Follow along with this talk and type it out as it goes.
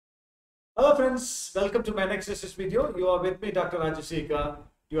Hello friends, welcome to my next research video. You are with me, Dr. Rajashika.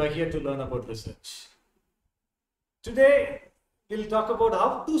 You are here to learn about research. Today, we'll talk about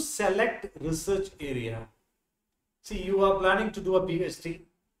how to select research area. See, you are planning to do a PhD.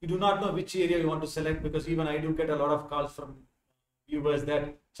 You do not know which area you want to select because even I do get a lot of calls from viewers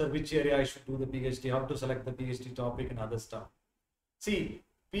that, sir, which area I should do the PhD, how to select the PhD topic and other stuff. See,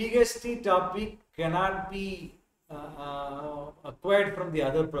 PhD topic cannot be acquired from the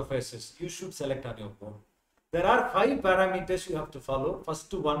other professors. You should select on your own. There are 5 parameters you have to follow.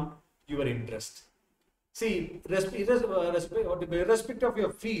 First one, your interest. See, irrespective of your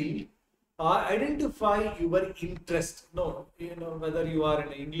field, identify your interest. No, whether you are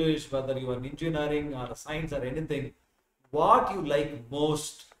in English, whether you are in engineering or science or anything, what you like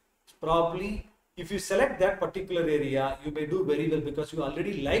most. Probably, if you select that particular area, you may do very well because you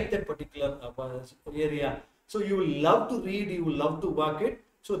already like that particular area. So you will love to read, you will love to work it.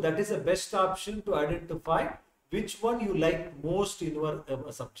 So that is the best option to identify which one you like most in your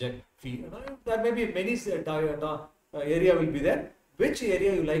subject field. There may be many area will be there. Which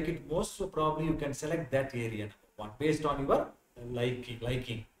area you like it most? So probably you can select that area one based on your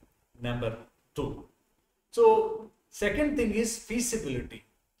liking. Number 2. So second thing is feasibility.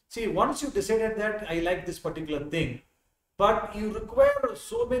 See, once you decided that I like this particular thing, but you require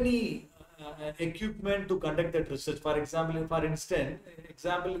so many equipment to conduct that research. For example, in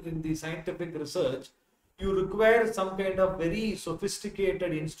the scientific research, you require some kind of very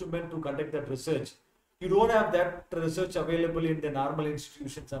sophisticated instrument to conduct that research. You don't have that research available in the normal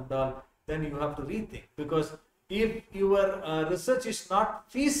institutions and all, then you have to rethink. Because if your research is not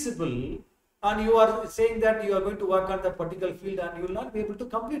feasible, and you are saying that you are going to work on that particular field and you will not be able to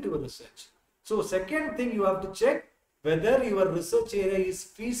complete your research. So second thing, you have to check whether your research area is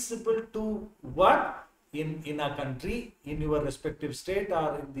feasible to work in a country, in your respective state,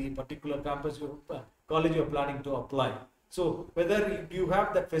 or in the particular campus, college you are planning to apply. So whether you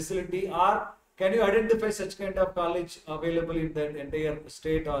have that facility, or can you identify such kind of college available in the entire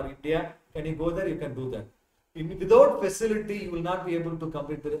state or India? Can you go there? You can do that. Without facility, you will not be able to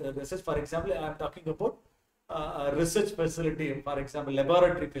complete the research. For example, I am talking about a research facility, for example,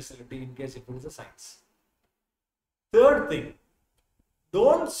 laboratory facility in case if it is a science. Third thing,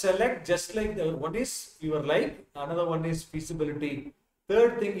 don't select just like one is your like, another one is feasibility.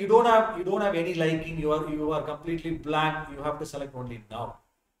 Third thing, you don't have any liking, you are completely blank, you have to select only now.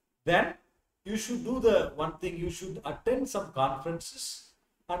 Then you should do the one thing, you should attend some conferences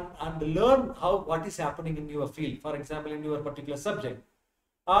and learn what is happening in your field, for example, in your particular subject.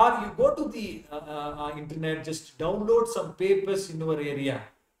 Or you go to the internet, just download some papers in your area,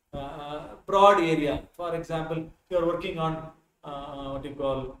 broad area. For example, you are working on what you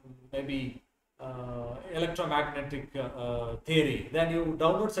call maybe electromagnetic theory. Then you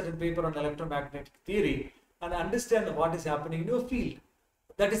download certain paper on electromagnetic theory and understand what is happening in your field.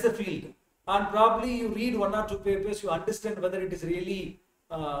 That is the field. And probably you read 1 or 2 papers, you understand whether it is really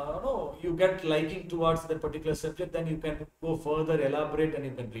you get liking towards that particular subject, then you can go further, elaborate, and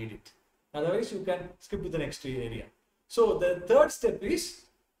you can read it. Otherwise, you can skip to the next area. So the third step is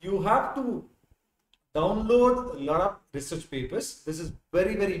you have to download a lot of research papers. This is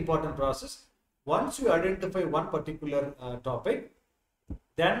very, very important process. Once you identify one particular topic,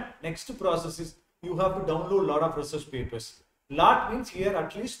 then next process is you have to download a lot of research papers. Lot means here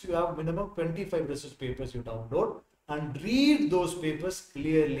at least you have minimum 25 research papers you download and read those papers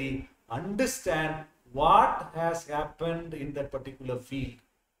clearly, understand what has happened in that particular field,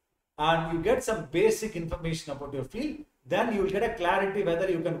 and you get some basic information about your field. Then you will get a clarity whether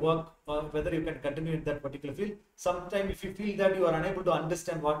you can work or whether you can continue in that particular field. Sometimes if you feel that you are unable to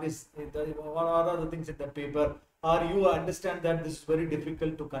understand what are the things in that paper, or you understand that this is very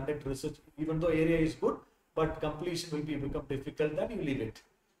difficult to conduct research, even though area is good, but completion will become difficult, then you leave it.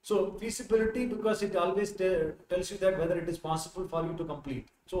 So feasibility, because it always tells you that whether it is possible for you to complete.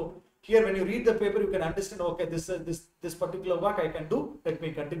 So here when you read the paper, you can understand, okay, this particular work I can do, let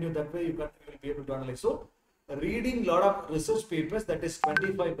me continue. That way you will be able to analyze. So reading a lot of research papers, that is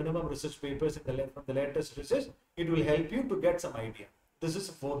 25 minimum research papers from the latest research, it will help you to get some idea. This is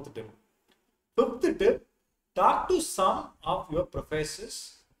the fourth tip. Fifth tip, talk to some of your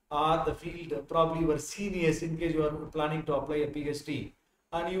professors or the field, probably your seniors in case you are planning to apply a PhD.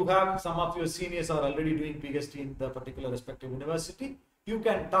 And you have some of your seniors are already doing PhD in the particular respective university. You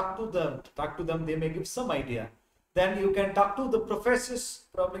can talk to them, they may give some idea. Then you can talk to the professors,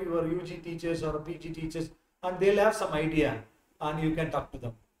 probably your UG teachers or PG teachers, and they'll have some idea and you can talk to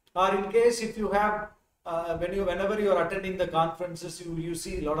them. Or in case if you have, whenever you are attending the conferences, you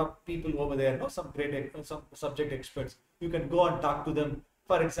see a lot of people over there, some subject experts. You can go and talk to them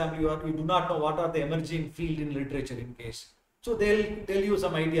For example, you do not know what are the emerging field in literature in case. So they'll tell you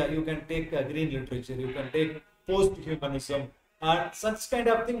some idea. You can take green literature, you can take post-humanism, and such kind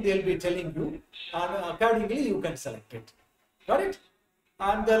of thing they'll be telling you, and accordingly you can select it. Got it?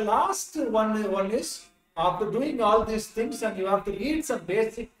 And the last one is, after doing all these things, and you have to read some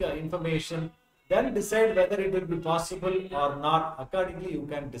basic information, then decide whether it will be possible or not. Accordingly, you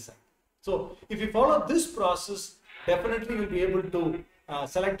can decide. So if you follow this process, definitely you'll be able to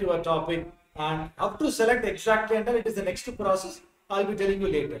select your topic, and how to select exactly, and it is the next process I'll be telling you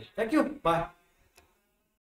later. Thank you. Bye.